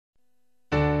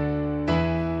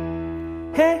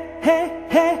hey, hey,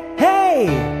 hey, hey.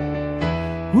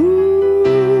 Ooh,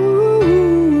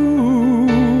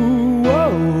 whoa.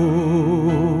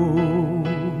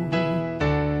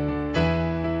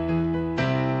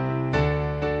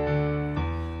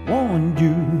 Won't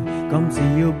you come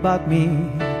see about me?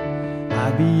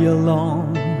 I'll be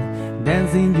alone,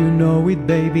 dancing, you know it,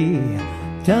 baby.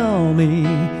 Tell me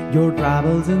your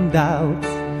troubles and doubts,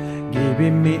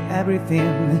 giving me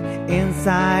everything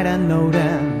inside. I know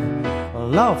them.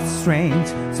 Love's strange,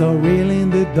 so real in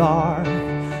the dark.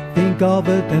 Think of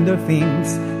the tender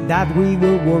things that we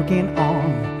were working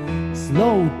on.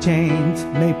 Slow change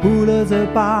may pull us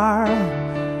apart.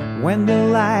 When the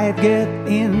light gets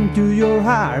into your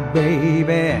heart,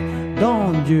 baby,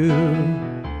 don't you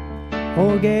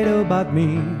forget about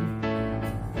me.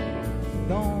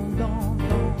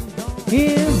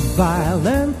 In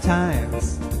violent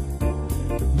times,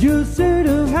 you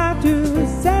shouldn't have to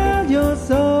sell your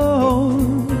soul.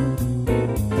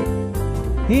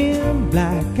 In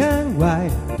black and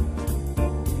white,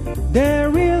 they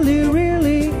really,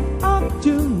 really ought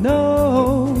to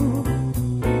know.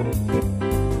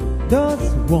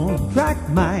 Those one-track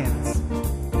minds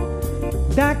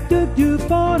that took you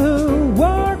for the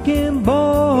working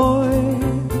boy,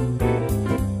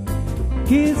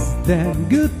 kiss them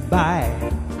goodbye.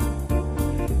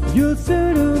 You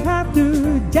shouldn't have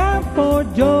to jump for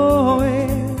joy.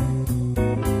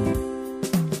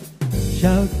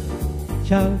 Shout,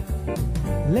 shout,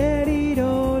 let it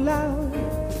all out.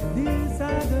 These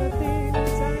are the things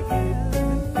I can.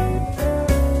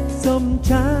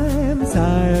 Sometimes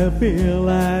I feel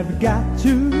I've got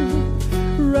to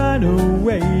run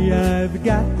away. I've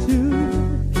got to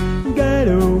get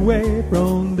away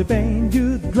from the pain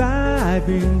you drive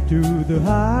into the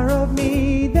heart of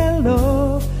me. The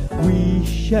love we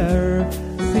share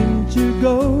seems to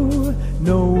go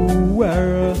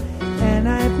nowhere, and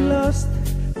I've lost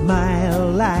my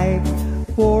life,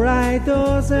 for I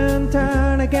toss and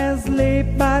turn, I can't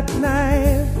sleep at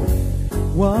night.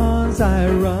 Once I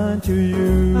run to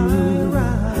you,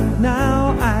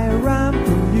 now I run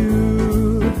from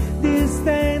you. This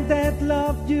tainted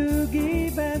love you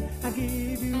give, and I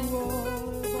give you all.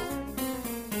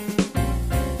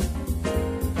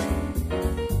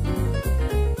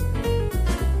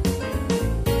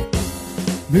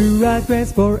 Blue eyes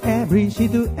dress for every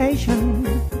situation,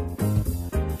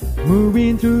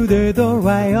 moving through the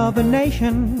doorway of a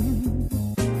nation.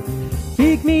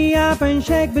 Pick me up and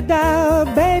shake me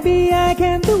down, baby, I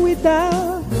can't do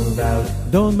without. Move out,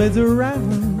 don't mess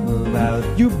around. Move out,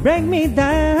 you break me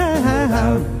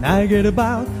down. I get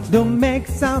about, don't make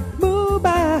sound. Move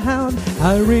out,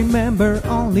 I remember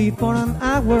only for an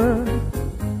hour.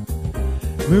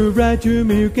 Move right to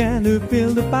me, you can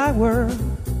feel the power.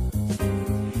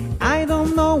 I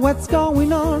don't know what's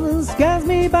going on, scares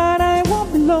me, but I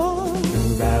won't be long.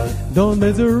 Move out, don't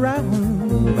mess around.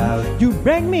 Move out, you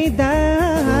break me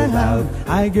down. Move out,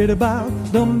 I get about,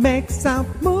 don't make sound.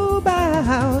 Move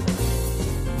out.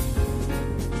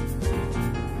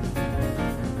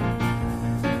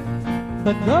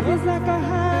 But love is like a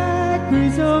high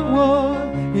prison wall,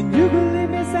 and you can leave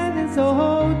me standing so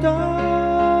tall.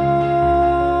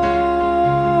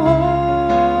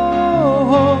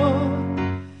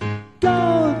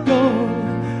 Don't go,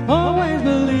 always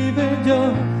believe in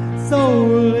your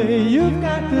soul. You've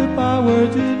got the power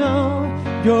to know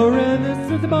you're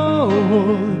indestructible.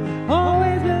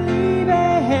 Always believe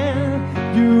in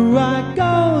you are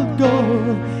gold,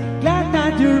 gold. Glad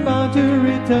that you're bound to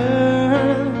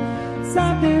return.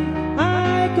 Something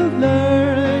I could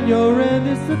learn, you're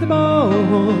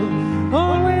indestructible.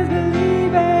 Always